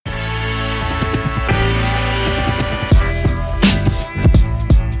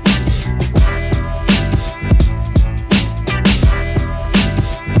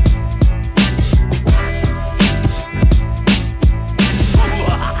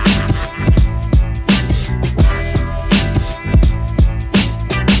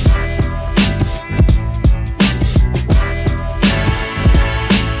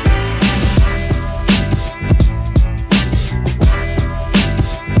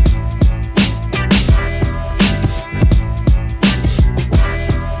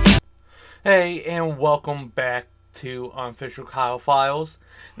and welcome back to Unofficial Kyle Files.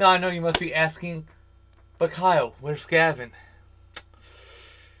 Now, I know you must be asking, but Kyle, where's Gavin?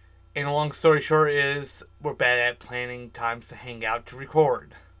 And a long story short is, we're bad at planning times to hang out to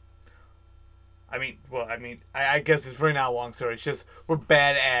record. I guess it's really not a long story. It's just, we're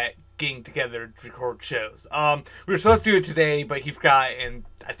bad at getting together to record shows. We were supposed to do it today, but he forgot, and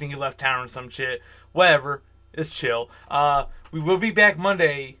I think he left town or some shit. Whatever. It's chill. We will be back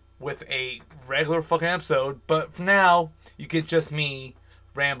Monday with a regular fucking episode, but for now, you get just me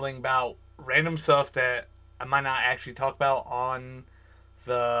rambling about random stuff that I might not actually talk about on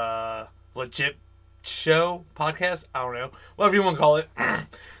the legit show, podcast, I don't know, whatever you want to call it.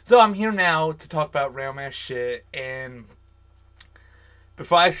 So I'm here now to talk about random ass shit, and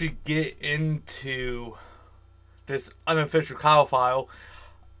before I actually get into this unofficial Kyle file,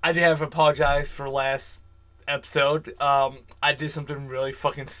 I did have to apologize for last episode. I did something really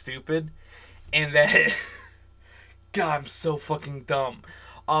fucking stupid, and that God, I'm so fucking dumb.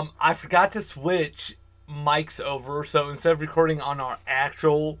 I forgot to switch mics over, so instead of recording on our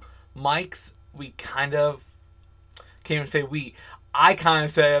actual mics, we kind of can't even say we. I kind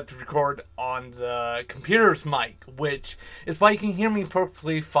of set up to record on the computer's mic, which is why you can hear me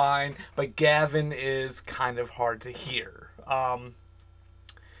perfectly fine, but Gavin is kind of hard to hear.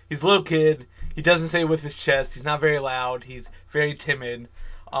 He's a little kid. He doesn't say it with his chest. He's not very loud. He's very timid.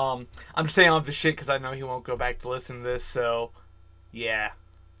 I'm saying all this shit because I know he won't go back to listen to this, so yeah.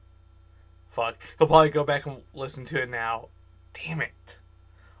 Fuck. He'll probably go back and listen to it now. Damn it.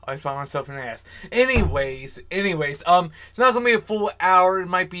 I spot myself in the ass. Anyways, it's not gonna be a full hour. It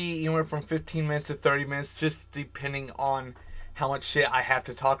might be anywhere from 15 minutes to 30 minutes, just depending on how much shit I have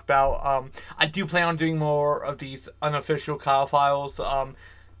to talk about. I do plan on doing more of these unofficial Kyle files,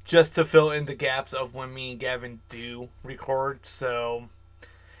 just to fill in the gaps of when me and Gavin do record. So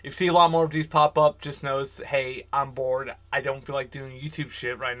if you see a lot more of these pop up, just knows, hey, I'm bored. I don't feel like doing YouTube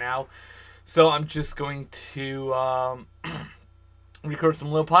shit right now. So I'm just going to record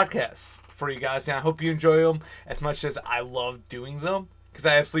some little podcasts for you guys. And I hope you enjoy them as much as I love doing them, because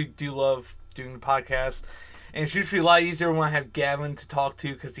I absolutely do love doing the podcast. And it's usually a lot easier when I have Gavin to talk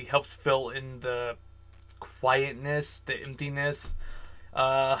to, because he helps fill in the quietness, the emptiness.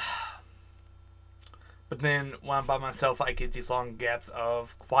 But then when I'm by myself, I get these long gaps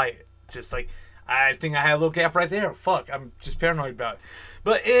of quiet. Just like, I think I had a little gap right there. Fuck, I'm just paranoid about it.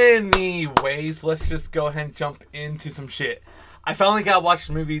 But anyways, let's just go ahead and jump into some shit. I finally got to watch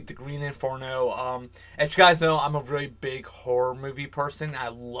the movie The Green Inferno. As you guys know, I'm a really big horror movie person. I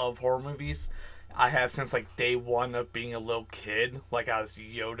love horror movies. I have since like day one of being a little kid. Like I was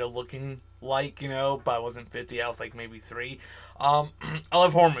Yoda looking like, but I wasn't 50. I was like maybe 3. I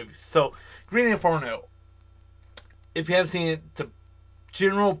love horror movies. So, Green Inferno. If you haven't seen it, the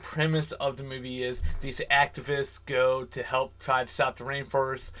general premise of the movie is these activists go to help try to stop the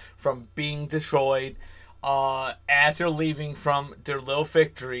rainforest from being destroyed. As they're leaving from their little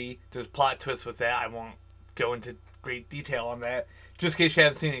victory, there's a plot twist with that. I won't go into great detail on that, just in case you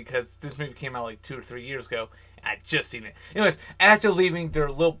haven't seen it, because this movie came out like 2 or 3 years ago. I just seen it. Anyways, as they're leaving, their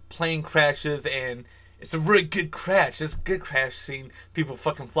little plane crashes, and it's a really good crash. It's a good crash scene. People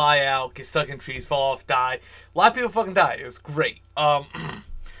fucking fly out, get stuck in trees, fall off, die. A lot of people fucking die. It was great.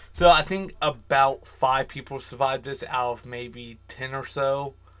 So I think about 5 people survived this out of maybe 10 or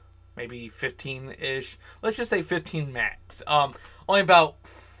so. Maybe 15-ish. Let's just say 15 max. Only about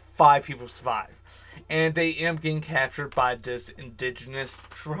 5 people survive. And they end up getting captured by this indigenous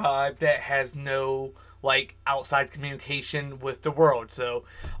tribe that has no, outside communication with the world. So,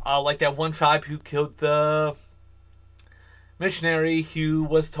 like that one tribe who killed the missionary who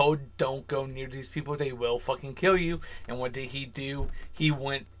was told, don't go near these people, they will fucking kill you. And what did he do? He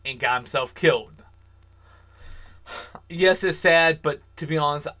went and got himself killed. Yes, it's sad, but to be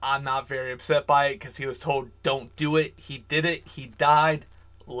honest, I'm not very upset by it, because he was told, don't do it. He did it. He died.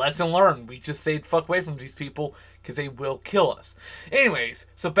 Lesson learned. We just stayed the fuck away from these people, because they will kill us. Anyways,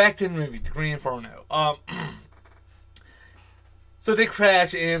 so back to the movie, The Green Inferno. So they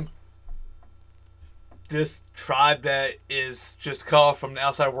crash, and this tribe that is just called from the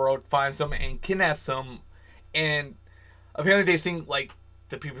outside world finds them and kidnaps them, and apparently they think,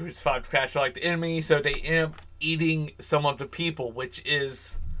 the people who survived the crash are, the enemy, so they end up eating some of the people, which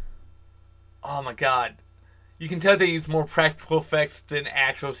is, oh my god, you can tell they use more practical effects than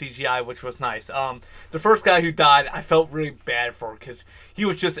actual CGI, which was nice. The first guy who died, I felt really bad for, because he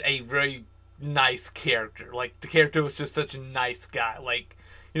was just a really nice character. The character was just such a nice guy.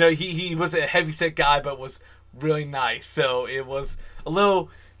 He was a heavyset guy, but was really nice. So it was a little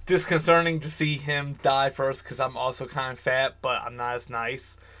disconcerting to see him die first, because I'm also kind of fat, but I'm not as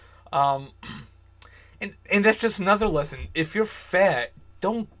nice. And that's just another lesson. If you're fat,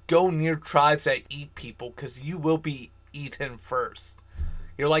 don't go near tribes that eat people, because you will be eaten first.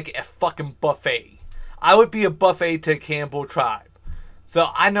 You're like a fucking buffet. I would be a buffet to a cannibal tribe. So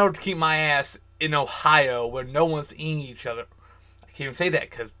I know to keep my ass in Ohio where no one's eating each other. I can't even say that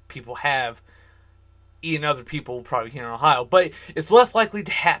because people have eaten other people probably here in Ohio. But it's less likely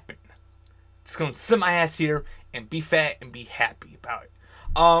to happen. Just gonna sit my ass here and be fat and be happy about it.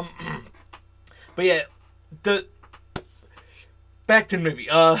 But yeah, back to the movie.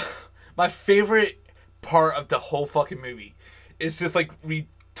 My favorite part of the whole fucking movie is this like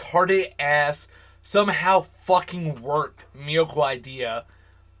retarded ass, somehow fucking worked miracle idea,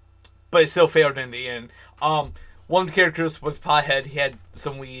 but it still failed in the end. One of the characters was Pothead. He had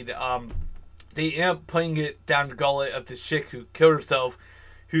some weed. They ended up putting it down the gullet of this chick who killed herself,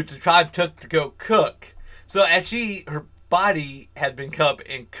 who the tribe took to go cook. So as her body had been cut up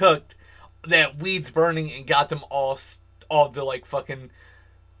and cooked, that weed's burning and got them all the like fucking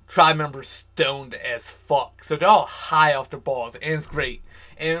tribe members stoned as fuck. So they're all high off their balls, and it's great.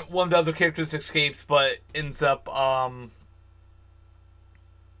 And one of the other characters escapes, but ends up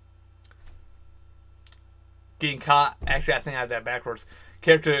getting caught. Actually, I think I have that backwards.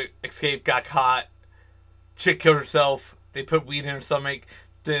 Character escaped, got caught. Chick killed herself. They put weed in her stomach.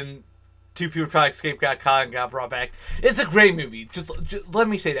 Then two people tried to escape, got caught, and got brought back. It's a great movie. Just let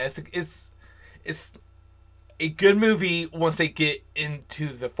me say that. It's a good movie once they get into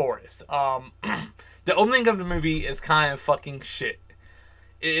the forest. The opening of the movie is kind of fucking shit.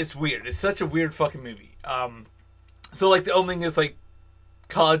 It's weird. It's such a weird fucking movie. So like the opening is like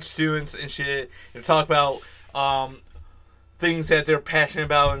college students and shit. They talk about things that they're passionate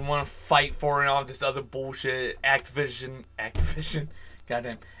about and want to fight for and all this other bullshit. Activision,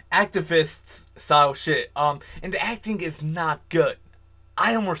 goddamn, activists style shit. And the acting is not good.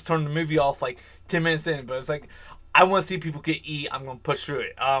 I almost turned the movie off like 10 minutes in, but it's like, I want to see people get eat. I'm going to push through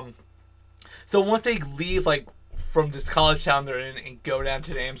it. So once they leave like from this college town they're in and go down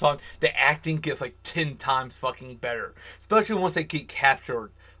to the Amazon, the acting gets like 10 times fucking better. Especially once they get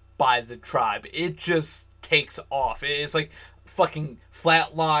captured by the tribe. It just takes off. It's like fucking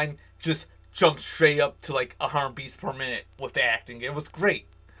flatline, just jumps straight up to like 100 beats per minute with the acting. It was great.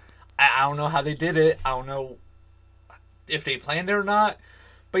 I don't know how they did it. I don't know if they planned it or not.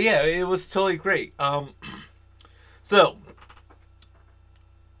 But yeah, it was totally great. So,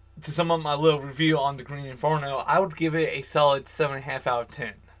 to sum up my little review on The Green Inferno, I would give it a solid 7.5 out of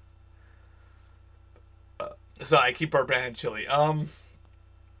 10. So I keep burping and chili.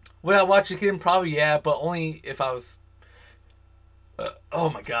 Would I watch it again? Probably yeah, but only if I was... oh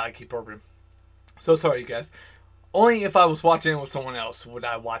my god, I keep burping. So sorry, you guys. Only if I was watching it with someone else would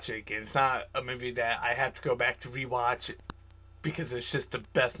I watch it again. It's not a movie that I have to go back to rewatch because it's just the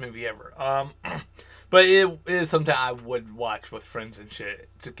best movie ever. But it is something I would watch with friends and shit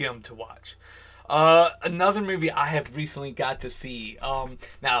to get them to watch. Another movie I have recently got to see.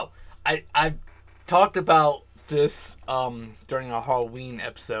 Now, I talked about this during our Halloween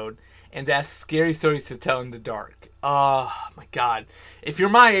episode, and that's Scary Stories to Tell in the Dark. Oh my god. If you're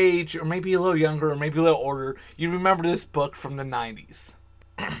my age, or maybe a little younger, or maybe a little older, you remember this book from the 90s.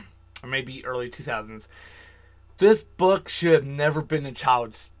 Or maybe early 2000s. This book should have never been a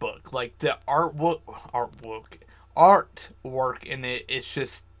child's book. Like, the artwork in it is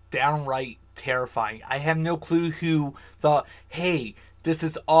just downright terrifying. I have no clue who thought, hey, this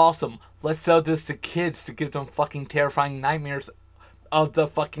is awesome. Let's sell this to kids to give them fucking terrifying nightmares of the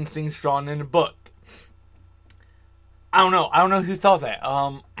fucking things drawn in the book. I don't know who thought that.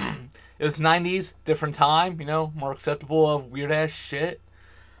 It was 90s, different time, more acceptable of weird ass shit.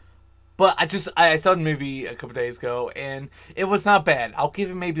 But I saw the movie a couple days ago, and it was not bad. I'll give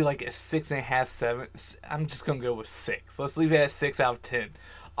it maybe like a 6.5, 7. I'm just gonna go with 6. Let's leave it at 6 out of 10.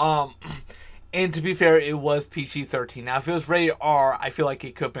 And to be fair, it was PG-13. Now, if it was rated R, I feel like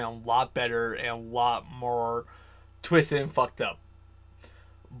it could have been a lot better and a lot more twisted and fucked up.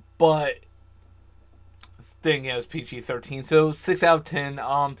 But the thing is, PG-13, so 6 out of 10.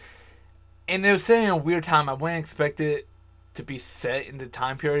 And it was set in a weird time. I wouldn't expect it to be set in the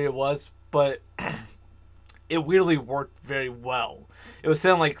time period it was, but it weirdly worked very well. It was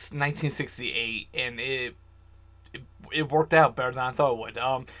set in like 1968, and it worked out better than I thought it would.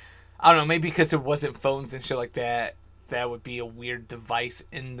 I don't know, maybe because it wasn't phones and shit like that. That would be a weird device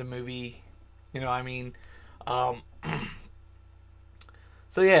in the movie. You know what I mean?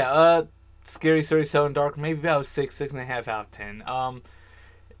 So yeah, Scary Stories to Tell in the Dark, maybe about 6.5 out of 10.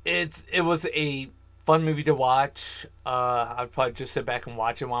 It was a fun movie to watch. I'd probably just sit back and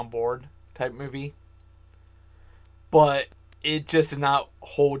watch it while I'm bored type movie. But it just did not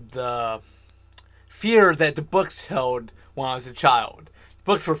hold the fear that the books held when I was a child. The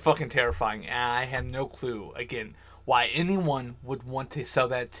books were fucking terrifying, and I have no clue, again, why anyone would want to sell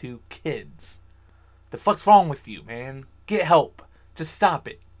that to kids. The fuck's wrong with you, man? Get help. Just stop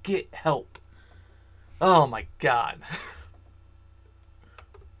it. Get help. Oh my god.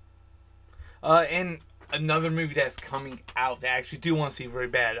 And another movie that's coming out that I actually do want to see very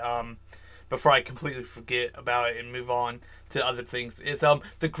bad, before I completely forget about it and move on to other things, is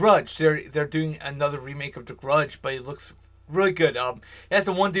The Grudge. They're doing another remake of The Grudge, but it looks really good. It has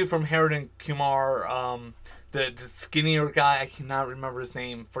the one dude from Harold and Kumar, the skinnier guy. I cannot remember his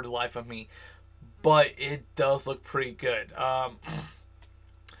name for the life of me, but it does look pretty good.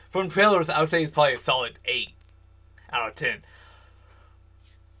 From trailers, I would say it's probably a solid 8 out of 10.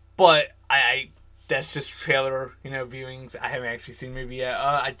 But I that's just trailer, viewings. I haven't actually seen the movie yet.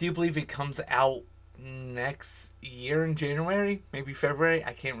 I do believe it comes out next year in January, maybe February.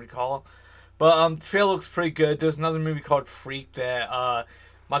 I can't recall. But the trailer looks pretty good. There's another movie called Freak that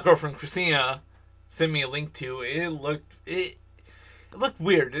my girlfriend Christina sent me a link to. It looked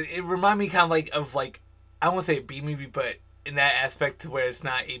weird. It reminded me kind of like I don't want to say a B movie, but in that aspect to where it's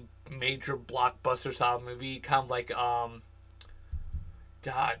not a major blockbuster style movie, kind of like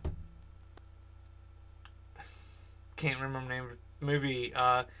God, can't remember the name of the movie.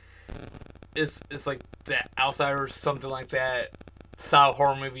 It's like The Outsiders, something like that, style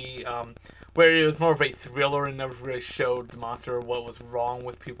horror movie, where it was more of a thriller and never really showed the monster or what was wrong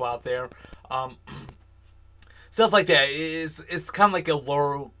with people out there. Stuff like that. It's kind of like a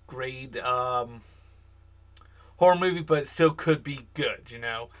lower grade horror movie, but it still could be good,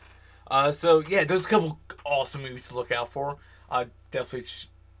 So yeah, there's a couple awesome movies to look out for. Definitely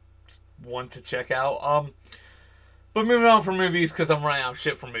one to check out. But moving on from movies, because I'm running out of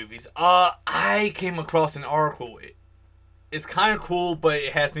shit for movies. I came across an article. It's kind of cool, but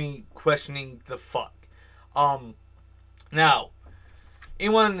it has me questioning the fuck. Now,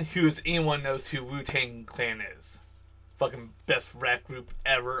 anyone knows who Wu-Tang Clan is. Fucking best rap group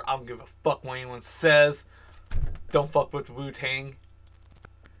ever. I don't give a fuck what anyone says. Don't fuck with Wu-Tang.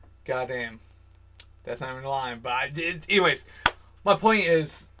 Goddamn. That's not even lying. But anyways, my point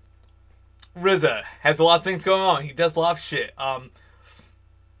is, RZA has a lot of things going on. He does a lot of shit. I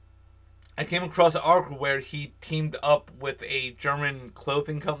came across an article where he teamed up with a German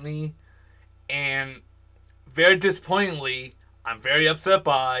clothing company, and very disappointingly, I'm very upset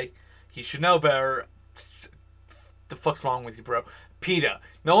by, he should know better. The fuck's wrong with you, bro? PETA.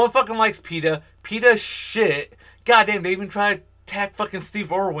 No one fucking likes PETA. PETA shit. Goddamn, they even tried to attack fucking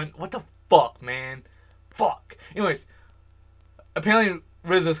Steve Irwin. What the fuck, man? Fuck. Anyways, apparently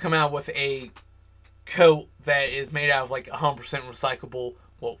RZA's come out with a coat that is made out of like 100%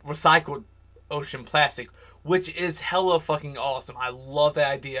 recycled ocean plastic, which is hella fucking awesome. I love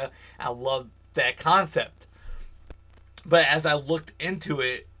that idea. I love that concept. But as I looked into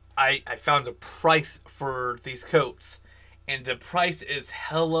it, I found a price for these coats, and the price is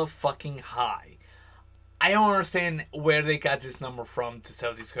hella fucking high. I don't understand where they got this number from to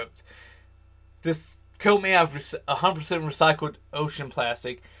sell these coats. This coat made out of 100% recycled ocean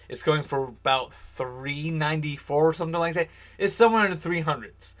plastic. It's going for about $3.94 or something like that. It's somewhere in the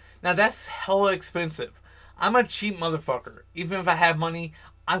 300s. Now that's hella expensive. I'm a cheap motherfucker. Even if I have money,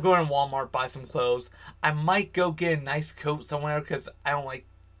 I'm going to Walmart, buy some clothes. I might go get a nice coat somewhere because I don't know.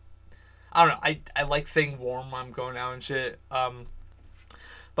 I like staying warm when I'm going out and shit.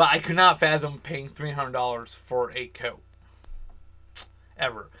 But I could not fathom paying $300 for a coat.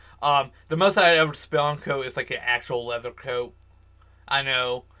 Ever. The most I'd ever spend on a coat is like an actual leather coat. I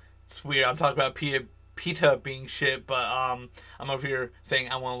know, it's weird. I'm talking about PETA being shit, but I'm over here saying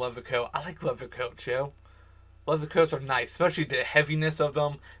I want a leather coat. I like leather coats, yo. Leather coats are nice, especially the heaviness of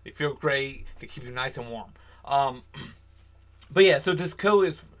them. They feel great. They keep you nice and warm. But yeah, so this coat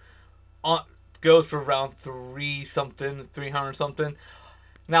is goes for around 300 something.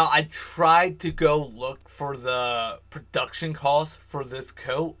 Now, I tried to go look for the production cost for this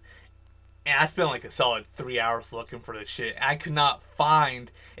coat, and I spent like a solid 3 hours looking for this shit. I could not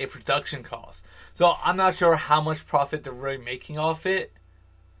find a production cost. So I'm not sure how much profit they're really making off it.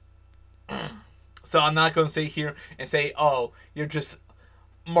 So I'm not going to sit here and say, oh, you're just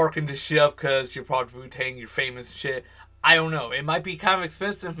marking this shit up because you're part of Wu-Tang, you're famous and shit. I don't know. It might be kind of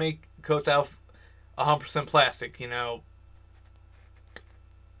expensive to make coats out of 100% plastic,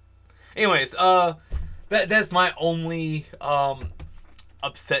 Anyways, that's my only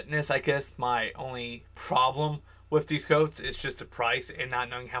upsetness, I guess. My only problem with these coats is just the price and not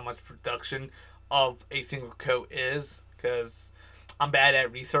knowing how much production of a single coat is, because I'm bad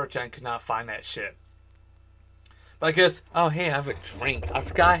at research and I could not find that shit. But I guess, oh hey, I have a drink. I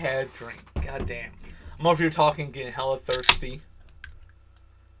forgot I had a drink. God damn. I'm over here talking, getting hella thirsty.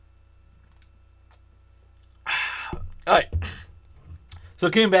 Alright. So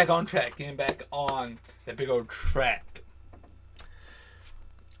getting back on track. Getting back on that big old track.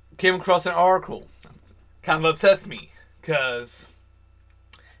 Came across an article. Kind of obsessed me. Because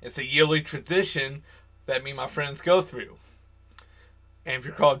it's a yearly tradition that me and my friends go through. And if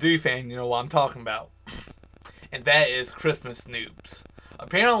you're a Call of Duty fan, you know what I'm talking about. And that is Christmas noobs.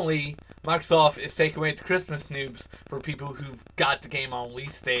 Apparently, Microsoft is taking away the Christmas noobs for people who got the game on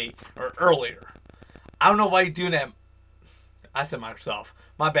release day or earlier. I don't know why you're doing that. I said Microsoft.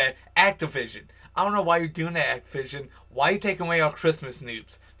 My bad. Activision. I don't know why you're doing that, Activision. Why are you taking away our Christmas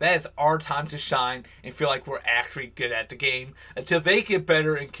noobs? That is our time to shine and feel like we're actually good at the game until they get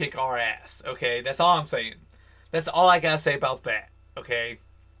better and kick our ass. Okay? That's all I'm saying. That's all I gotta say about that. Okay?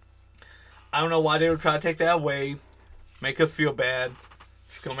 I don't know why they would try to take that away. Make us feel bad.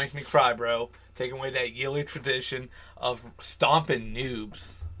 It's gonna make me cry, bro. Taking away that yearly tradition of stomping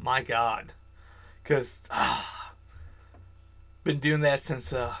noobs. My God. Because, been doing that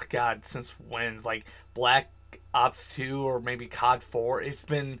since, since when? Like, Black Ops 2 or maybe COD 4. It's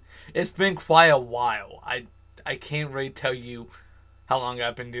been quite a while. I can't really tell you how long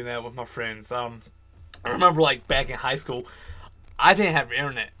I've been doing that with my friends. I remember, like, back in high school, I didn't have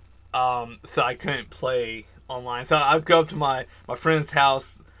internet. So I couldn't play online. So I'd go up to my friend's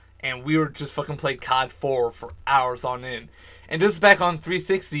house and we would just fucking play COD 4 for hours on end. And this is back on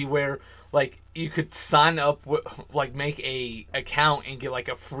 360 where, like, you could sign up, like, make a account and get, like,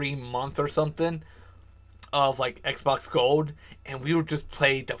 a free month or something of, like, Xbox Gold. And we would just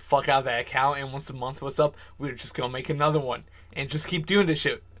play the fuck out of that account. And once the month was up, we would just go make another one. And just keep doing this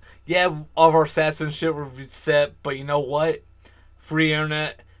shit. Yeah, all of our stats and shit were reset. But you know what? Free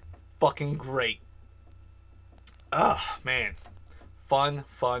internet. Fucking great. Man. Fun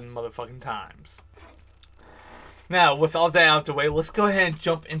motherfucking times. Now, with all that out the way, let's go ahead and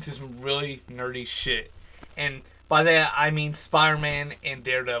jump into some really nerdy shit. And by that, I mean Spider-Man and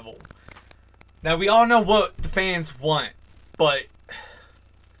Daredevil. Now, we all know what the fans want, but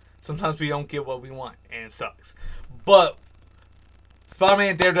sometimes we don't get what we want, and it sucks. But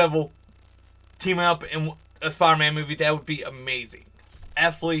Spider-Man and Daredevil teaming up in a Spider-Man movie, that would be amazing.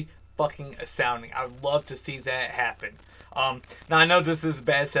 Absolutely fucking astounding. I would love to see that happen. Now, I know this is a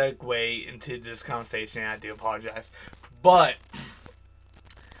bad segue into this conversation, and I do apologize. But,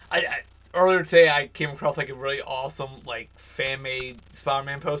 I earlier today, I came across, like, a really awesome, like, fan-made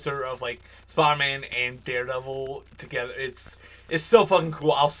Spider-Man poster of, like, Spider-Man and Daredevil together. It's so fucking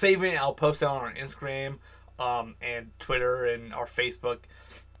cool. I'll save it, and I'll post it on our Instagram, and Twitter, and our Facebook.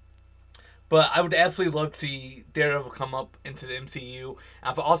 But I would absolutely love to see Daredevil come up into the MCU.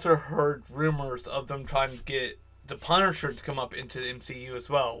 I've also heard rumors of them trying to get the Punisher to come up into the MCU as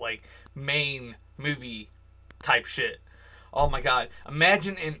well. Like, main movie type shit. Oh my God.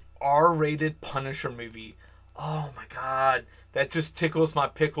 Imagine an R-rated Punisher movie. Oh my God. That just tickles my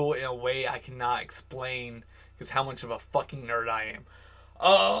pickle in a way I cannot explain. Because how much of a fucking nerd I am.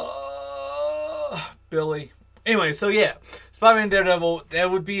 Billy. Anyway, so yeah. Spider-Man and Daredevil,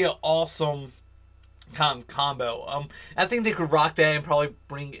 that would be an awesome combo. I think they could rock that and probably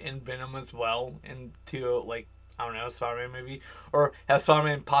bring in Venom as well into, like, I don't know, a Spider-Man movie. Or have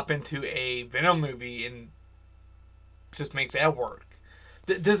Spider-Man pop into a Venom movie and just make that work.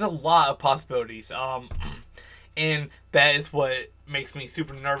 There's a lot of possibilities. And that is what makes me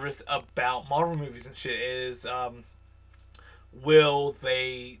super nervous about Marvel movies and shit is, will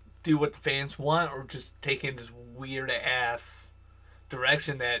they do what the fans want or just take in this weird ass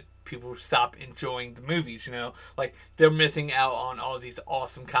direction that people stop enjoying the movies, you know? Like, they're missing out on all these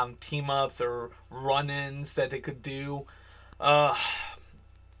awesome kind of team-ups or run-ins that they could do. It's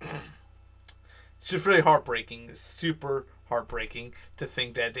just really heartbreaking. It's super heartbreaking to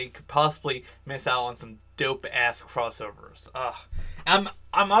think that they could possibly miss out on some dope-ass crossovers. I'm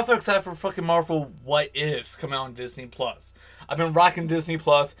also excited for fucking Marvel What Ifs coming out on Disney+. I've been rocking Disney+.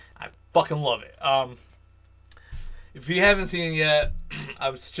 I fucking love it. If you haven't seen it yet, I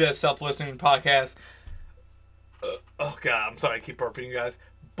would suggest stop listening to podcasts. Oh God, I'm sorry I keep burping you guys.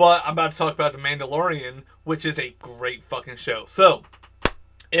 But I'm about to talk about The Mandalorian, which is a great fucking show. So,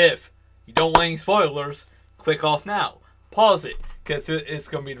 if you don't want any spoilers, click off now. Pause it, because it's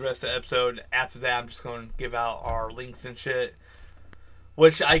going to be the rest of the episode. After that, I'm just going to give out our links and shit.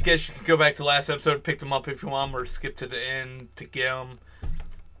 Which I guess you can go back to the last episode and pick them up if you want, or skip to the end to get them.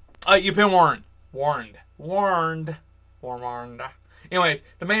 You've been warned. Warned. Anyways,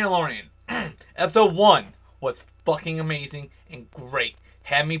 The Mandalorian. Episode 1 was fucking amazing and great.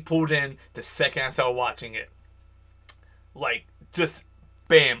 Had me pulled in the second I started watching it. Like, just,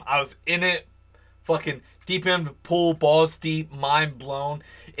 bam. I was in it fucking deep in the pool, balls deep, mind blown.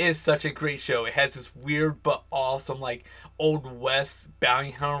 It is such a great show. It has this weird but awesome, like, Old West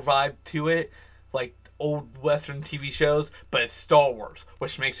bounty hunter vibe to it. Like, old Western TV shows, but it's Star Wars,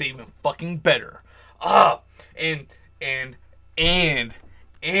 which makes it even fucking better. And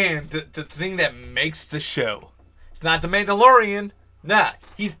the thing that makes the show, it's not the Mandalorian. Nah,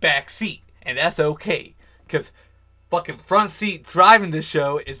 he's backseat, and that's okay. Because fucking front seat driving this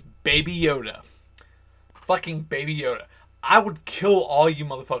show is Baby Yoda. Fucking Baby Yoda. I would kill all you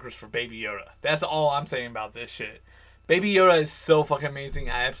motherfuckers for Baby Yoda. That's all I'm saying about this shit. Baby Yoda is so fucking amazing.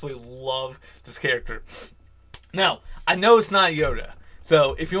 I absolutely love this character. Now, I know it's not Yoda.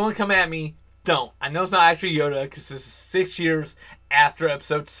 So, if you want to come at me, don't. I know it's not actually Yoda because this is 6 years after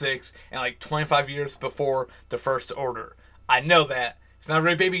episode 6 and like 25 years before the First Order. I know that. It's not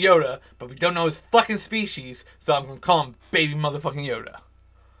really Baby Yoda, but we don't know his fucking species, so I'm going to call him Baby motherfucking Yoda.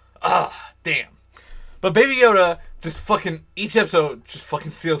 Damn. But Baby Yoda, just fucking, each episode just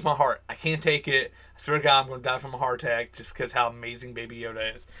fucking seals my heart. I can't take it. I swear to God, I'm going to die from a heart attack just because how amazing Baby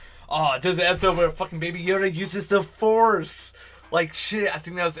Yoda is. There's an episode where fucking Baby Yoda uses the Force. Like, shit, I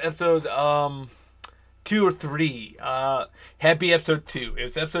think that was episode 2 or 3. Had to be episode 2. It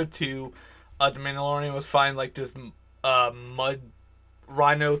was episode 2. The Mandalorian was finding, like, this mud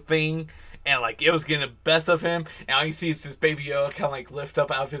rhino thing. And, like, it was getting the best of him. And all you see is this Baby Yoda kind of, like, lift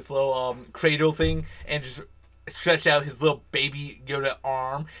up out of his little cradle thing. And just stretch out his little Baby Yoda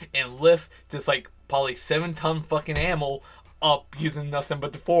arm. And lift this, like, probably 7-ton fucking animal up using nothing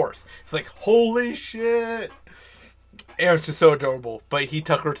but the Force. It's like, holy shit. Aaron's just so adorable. But he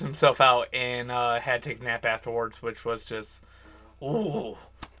tuckered himself out and had to take a nap afterwards. Which was just, ooh,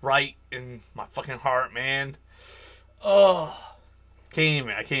 right in my fucking heart, man. Oh. I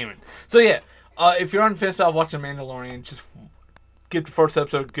can't even. So yeah, if you're on the fence about watching Mandalorian, just give the first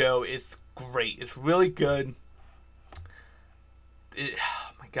episode a go. It's great. It's really good. Oh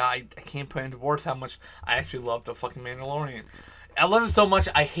my God, I can't put into words how much I actually love the fucking Mandalorian. I love it so much,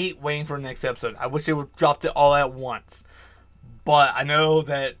 I hate waiting for the next episode. I wish they would have dropped it all at once. But I know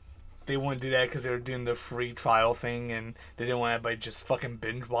that they wouldn't do that because they were doing the free trial thing and they didn't want everybody just fucking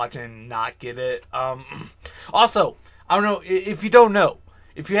binge watching and not get it. Also, I don't know, if you don't know,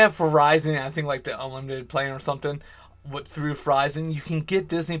 if you have Verizon, I think like the unlimited plan or something, through Verizon, you can get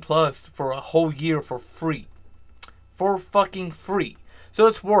Disney Plus for a whole year for free. For fucking free. So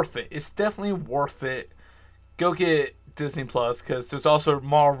it's worth it. It's definitely worth it. Go get Disney Plus, because there's also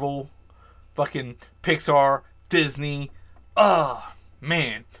Marvel, fucking Pixar, Disney.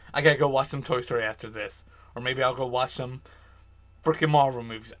 Man. I gotta go watch some Toy Story after this. Or maybe I'll go watch some freaking Marvel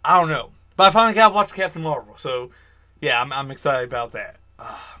movies. I don't know. But I finally gotta watch Captain Marvel, so yeah, I'm excited about that.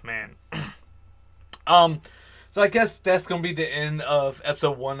 Man. So I guess that's gonna be the end of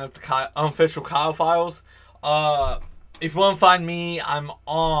episode 1 of the Unofficial Kyle Files. If you want to find me, I'm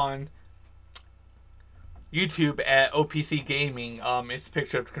on YouTube at OPC Gaming. It's a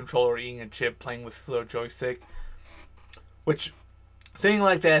picture of the controller eating a chip, playing with his little joystick. Which, saying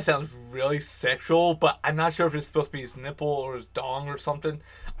like that sounds really sexual, but I'm not sure if it's supposed to be his nipple or his dong or something.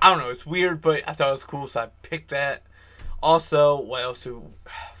 I don't know, it's weird, but I thought it was cool, so I picked that. Also, what else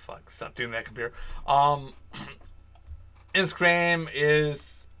fuck, stop doing that, computer. Instagram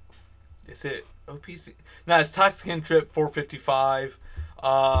is it OPC? No, it's Toxic Trip 455.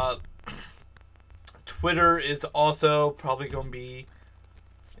 Twitter is also probably going to be,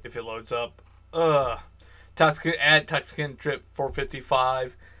 if it loads up, Toxic Trip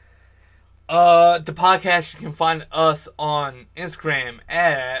 455. The podcast, you can find us on Instagram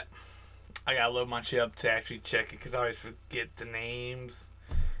at, I gotta load my shit up to actually check it because I always forget the names,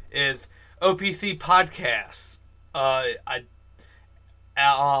 is OPC Podcast.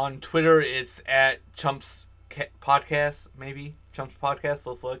 On Twitter, it's at Chumps Podcast, maybe? Chumps Podcast,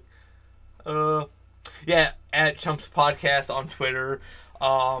 let's look. Yeah, at Chumps Podcast on Twitter.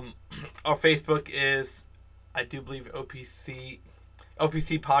 Our Facebook is, I do believe, OPC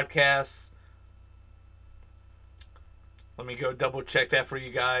Podcast. Let me go double check that for you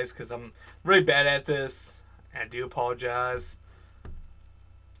guys because I'm really bad at this. I do apologize.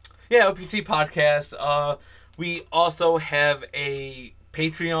 Yeah, OPC Podcast. We also have a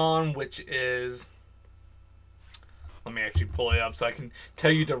Patreon, which is, let me actually pull it up so I can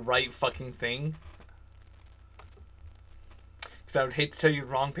tell you the right fucking thing. Because I would hate to tell you the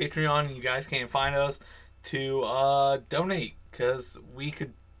wrong Patreon and you guys can't find us to donate. Because we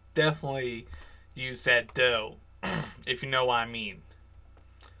could definitely use that dough. If you know what I mean.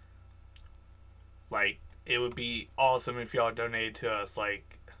 Like, it would be awesome if y'all donated to us.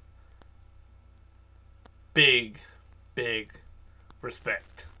 Like, big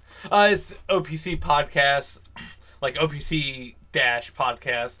respect. It's OPC Podcast, like OPC dash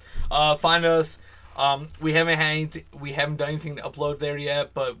podcast. Find us. We haven't done anything to upload there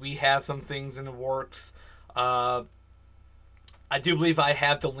yet, but we have some things in the works. I do believe I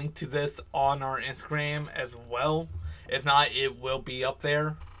have the link to this on our Instagram as well. If not, it will be up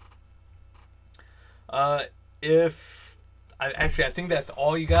there. I think that's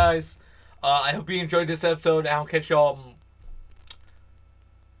all, you guys. I hope you enjoyed this episode. I'll catch y'all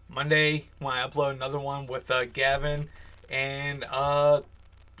Monday when I upload another one with Gavin. And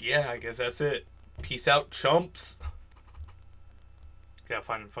yeah, I guess that's it. Peace out, chumps. Gotta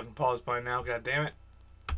find the fucking pause button now. God damn it.